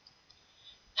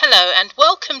Hello and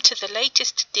welcome to the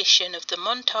latest edition of the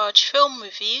Montage Film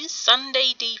Reviews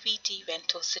Sunday DVD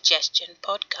Rental Suggestion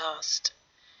podcast.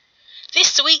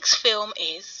 This week's film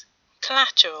is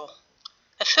Collateral,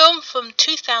 a film from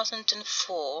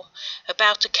 2004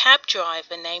 about a cab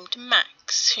driver named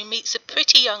Max who meets a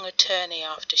pretty young attorney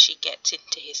after she gets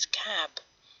into his cab.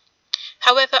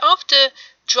 However, after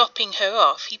dropping her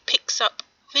off, he picks up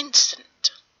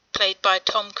Vincent, played by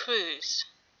Tom Cruise.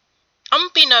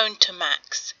 Unbeknown to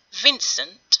Max,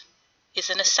 Vincent is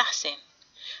an assassin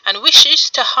and wishes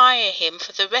to hire him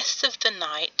for the rest of the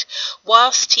night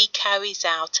whilst he carries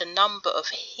out a number of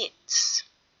hits.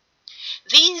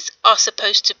 These are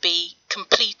supposed to be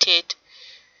completed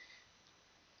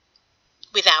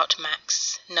without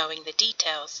Max knowing the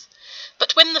details.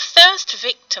 But when the first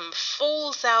victim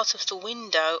falls out of the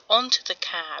window onto the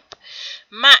cab,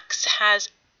 Max has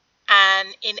an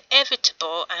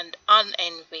inevitable and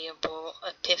unenviable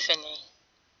epiphany.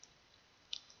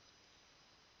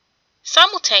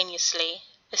 Simultaneously,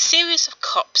 a series of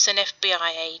cops and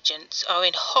FBI agents are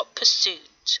in hot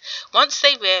pursuit once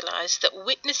they realize that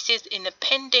witnesses in a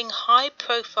pending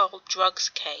high-profile drugs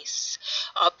case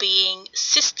are being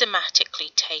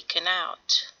systematically taken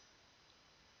out.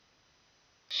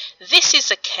 This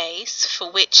is a case for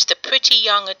which the pretty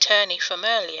young attorney from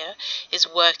earlier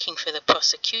is working for the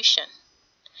prosecution.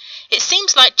 It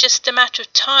seems like just a matter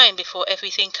of time before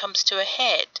everything comes to a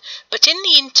head, but in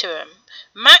the interim,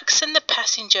 Max and the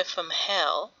passenger from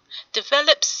hell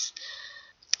develop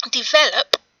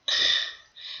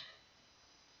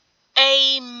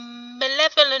a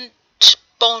malevolent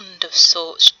bond of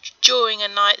sorts during a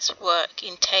night's work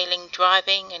entailing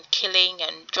driving and killing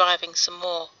and driving some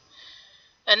more.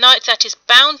 A night that is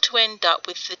bound to end up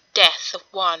with the death of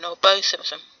one or both of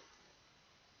them.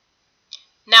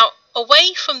 Now,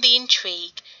 away from the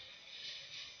intrigue,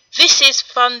 this is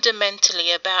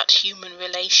fundamentally about human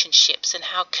relationships and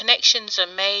how connections are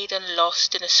made and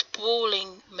lost in a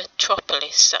sprawling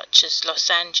metropolis such as Los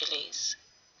Angeles.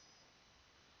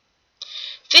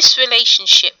 This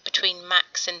relationship between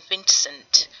Max and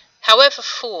Vincent, however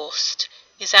forced,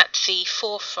 is at the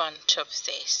forefront of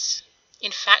this.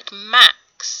 In fact,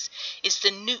 Max is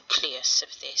the nucleus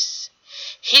of this.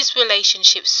 His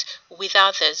relationships with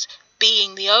others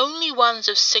being the only ones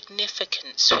of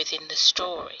significance within the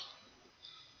story.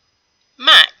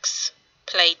 Max,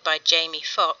 played by Jamie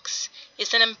Foxx,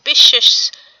 is an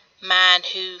ambitious man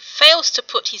who fails to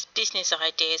put his business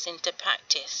ideas into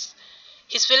practice.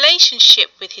 His relationship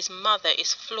with his mother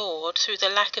is flawed through the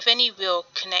lack of any real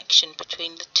connection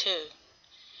between the two.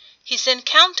 His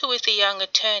encounter with the young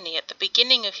attorney at the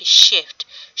beginning of his shift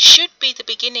should be the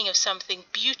beginning of something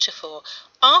beautiful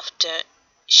after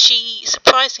she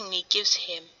surprisingly gives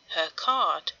him her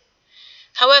card.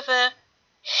 However,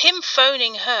 him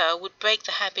phoning her would break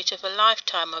the habit of a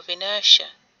lifetime of inertia.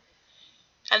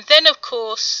 And then, of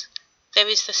course, there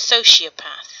is the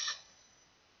sociopath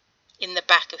in the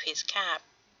back of his cab,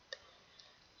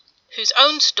 whose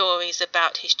own stories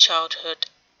about his childhood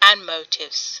and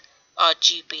motives are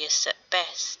dubious at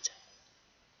best.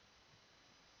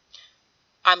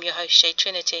 I'm your host, Shay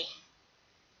Trinity.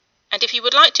 And if you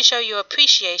would like to show your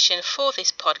appreciation for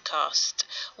this podcast,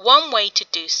 one way to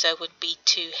do so would be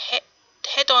to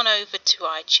head on over to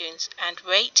iTunes and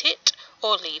rate it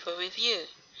or leave a review.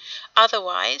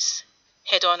 Otherwise,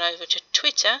 head on over to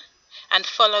Twitter and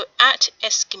follow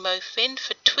 @EskimoFin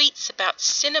for tweets about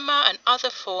cinema and other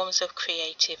forms of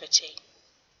creativity.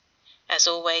 As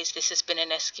always, this has been an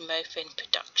EskimoFin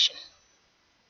production.